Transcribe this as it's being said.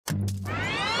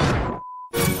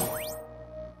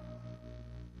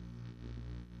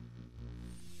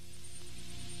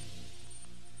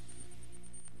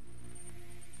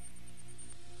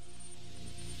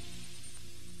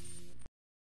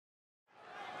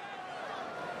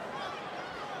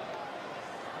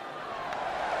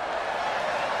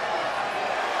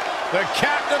The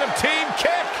captain of Team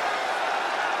Kick.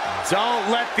 Don't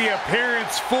let the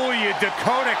appearance fool you.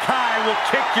 Dakota Kai will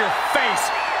kick your face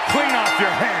clean off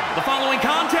your head. The following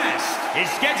contest is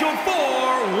scheduled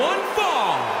for one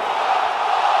fall.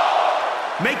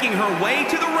 Making her way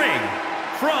to the ring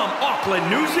from Auckland,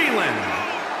 New Zealand,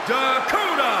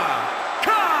 Dakota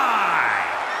Kai.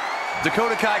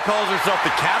 Dakota Kai calls herself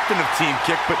the captain of Team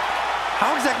Kick, but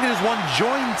how exactly does one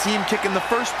join Team Kick in the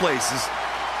first place? Is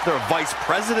there a vice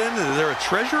president? Is there a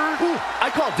treasurer? Ooh, I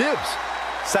call dibs.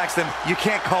 Saxton, you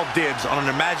can't call dibs on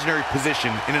an imaginary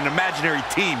position in an imaginary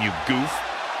team, you goof.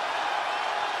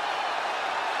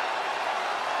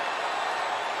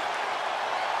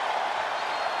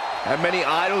 Had many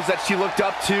idols that she looked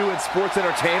up to in sports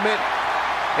entertainment,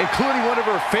 including one of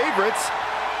her favorites,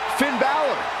 Finn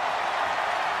Balor.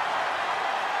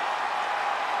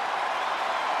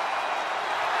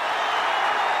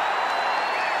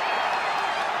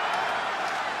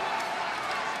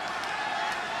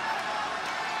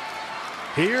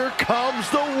 Here comes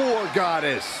the War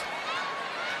Goddess.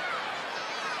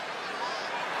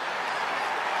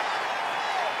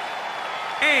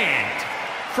 And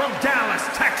from Dallas,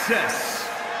 Texas,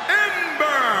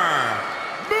 Ember.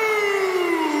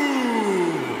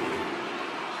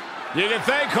 You can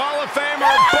thank Hall of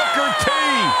Famer Booker T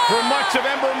for much of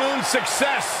Ember Moon's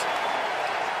success.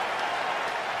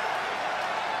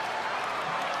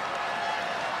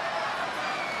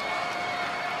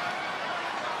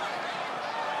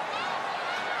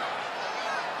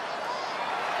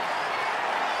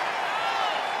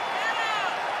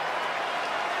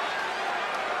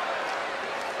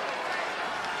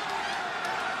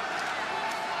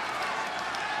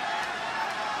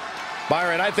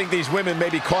 Byron, I think these women may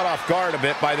be caught off guard a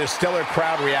bit by this stellar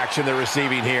crowd reaction they're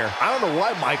receiving here. I don't know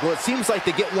why, Michael. It seems like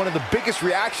they get one of the biggest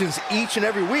reactions each and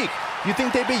every week. You'd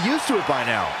think they'd be used to it by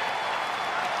now.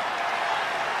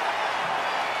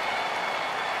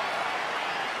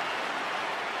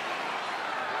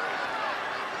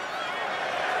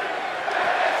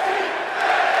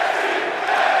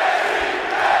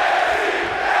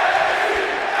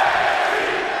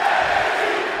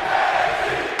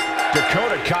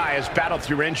 Dakota Kai has battled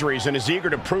through injuries and is eager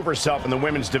to prove herself in the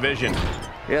women's division.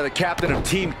 Yeah, the captain of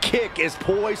Team Kick is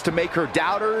poised to make her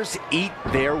doubters eat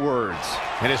their words.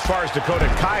 And as far as Dakota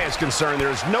Kai is concerned, there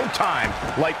is no time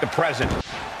like the present.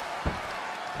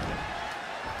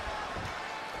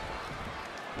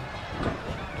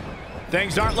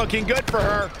 Things aren't looking good for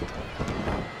her.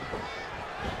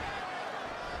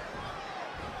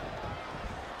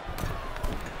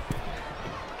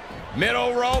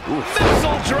 Middle rope,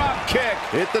 missile drop kick.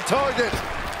 Hit the target.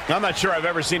 I'm not sure I've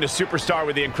ever seen a superstar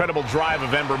with the incredible drive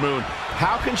of Ember Moon.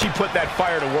 How can she put that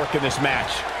fire to work in this match?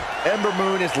 Ember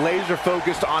Moon is laser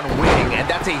focused on winning, and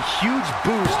that's a huge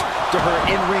boost to her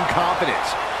in-ring confidence.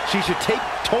 She should take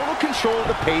total control of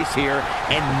the pace here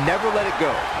and never let it go.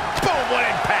 Boom, what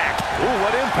impact. Ooh,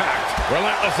 what impact.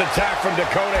 Relentless attack from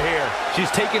Dakota here.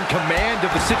 She's taken command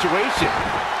of the situation.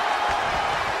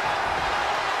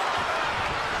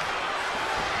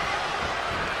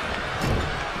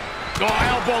 Oh,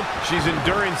 elbow. She's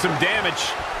enduring some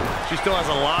damage. She still has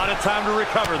a lot of time to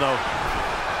recover, though.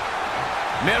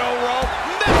 Middle rope,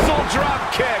 missile drop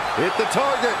kick. Hit the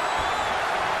target.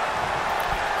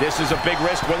 This is a big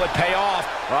risk. Will it pay off?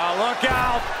 Oh, look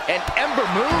out. And Ember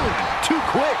Moon, too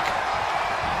quick.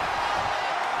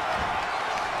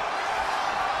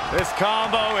 This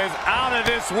combo is out of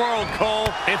this world, Cole.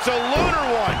 It's a lunar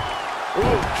one.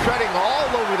 Ooh, treading all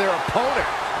over their opponent.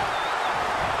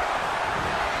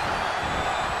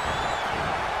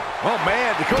 Oh,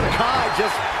 man, Dakota Kai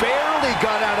just barely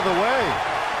got out of the way.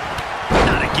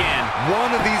 Not again.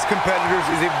 One of these competitors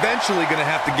is eventually going to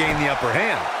have to gain the upper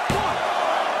hand. 1,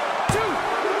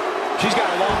 2. She's got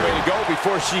a long way to go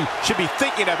before she should be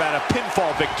thinking about a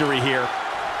pinfall victory here.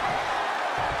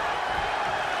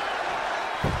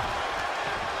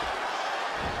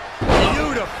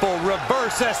 Beautiful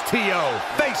reverse STO,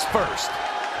 face first.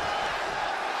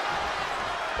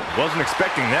 Wasn't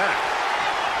expecting that.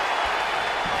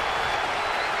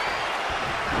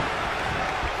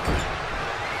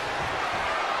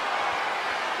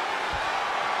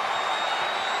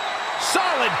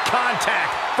 Solid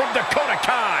contact from Dakota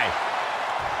Kai.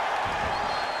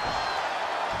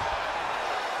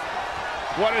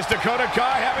 What does Dakota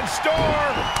Kai have in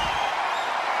store?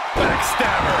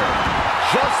 Backstabber.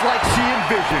 Just like she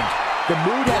envisioned, the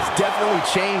mood has definitely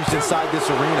changed inside this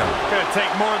arena. Gonna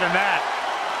take more than that.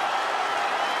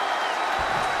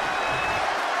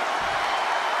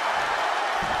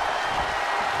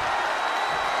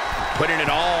 Putting it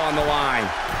all on the line.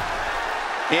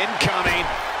 Incoming.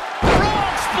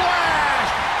 Frog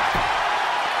splash!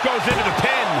 goes into the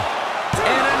pin.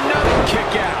 And another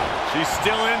kick out. She's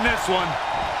still in this one.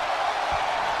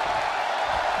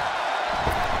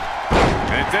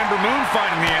 And it's Ember Moon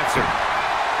finding the answer.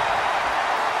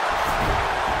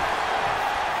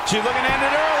 She's looking to end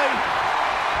it early.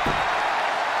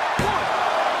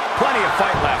 Plenty of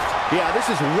fight left. Yeah,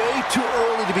 this is way too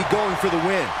early to be going for the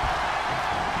win.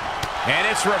 And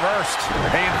it's reversed.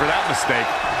 They're paying for that mistake.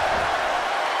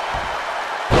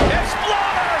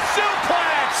 Exploder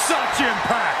suplex! Such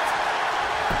impact.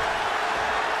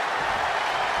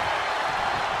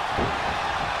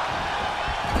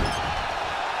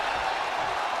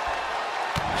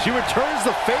 She returns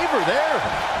the favor there.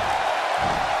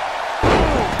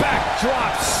 Ooh,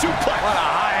 backdrop suplex. What a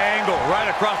high angle right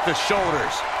across the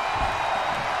shoulders.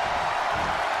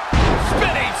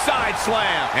 Spinning side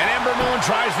slam. And Ember Moon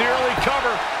tries the early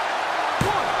cover.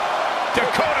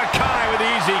 Dakota Kai with the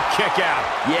easy kick out.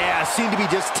 Yeah, seemed to be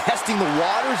just testing the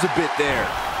waters a bit there.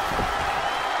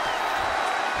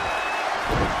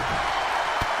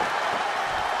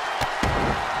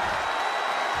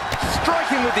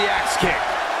 Striking with the axe kick.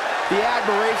 The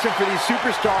admiration for these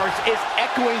superstars is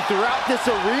echoing throughout this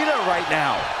arena right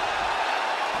now.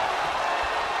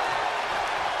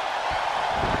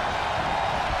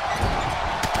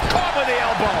 Caught with the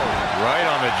elbow. Right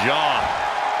on the jaw.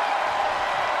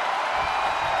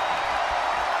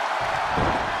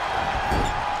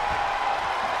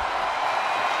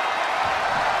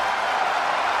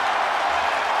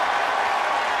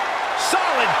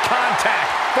 Solid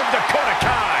contact from Dakota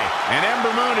Kai. And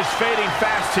Ember Moon is fading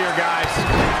fast here, guys.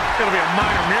 It'll be a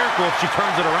minor miracle if she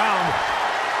turns it around.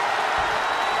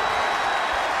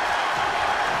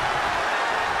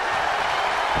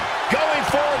 Going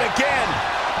forward again.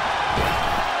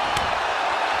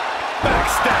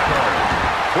 Backstabber.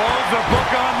 Close the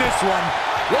book on this one.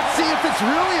 Let's see if it's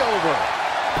really over.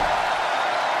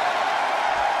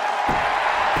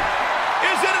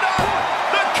 Is it enough?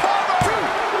 The cover!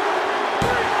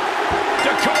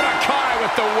 Dakota Kai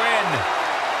with the win.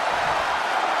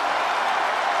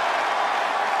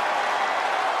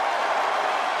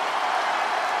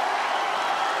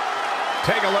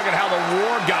 Take a look at how the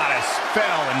War Goddess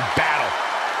fell in battle.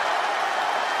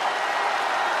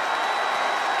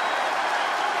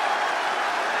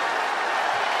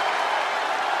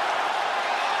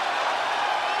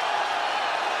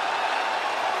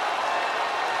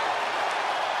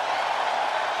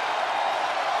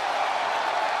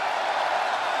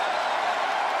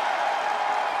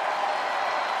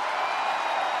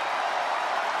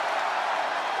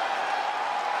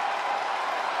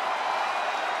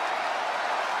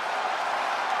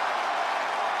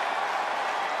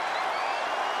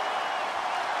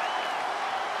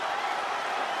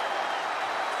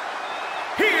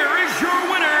 Here is your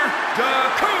winner,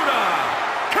 Dakota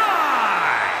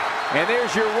Kai. And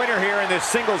there's your winner here in this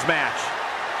singles match.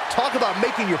 Talk about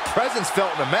making your presence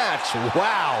felt in a match.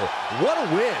 Wow, what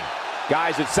a win.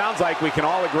 Guys, it sounds like we can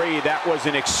all agree that was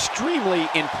an extremely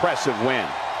impressive win.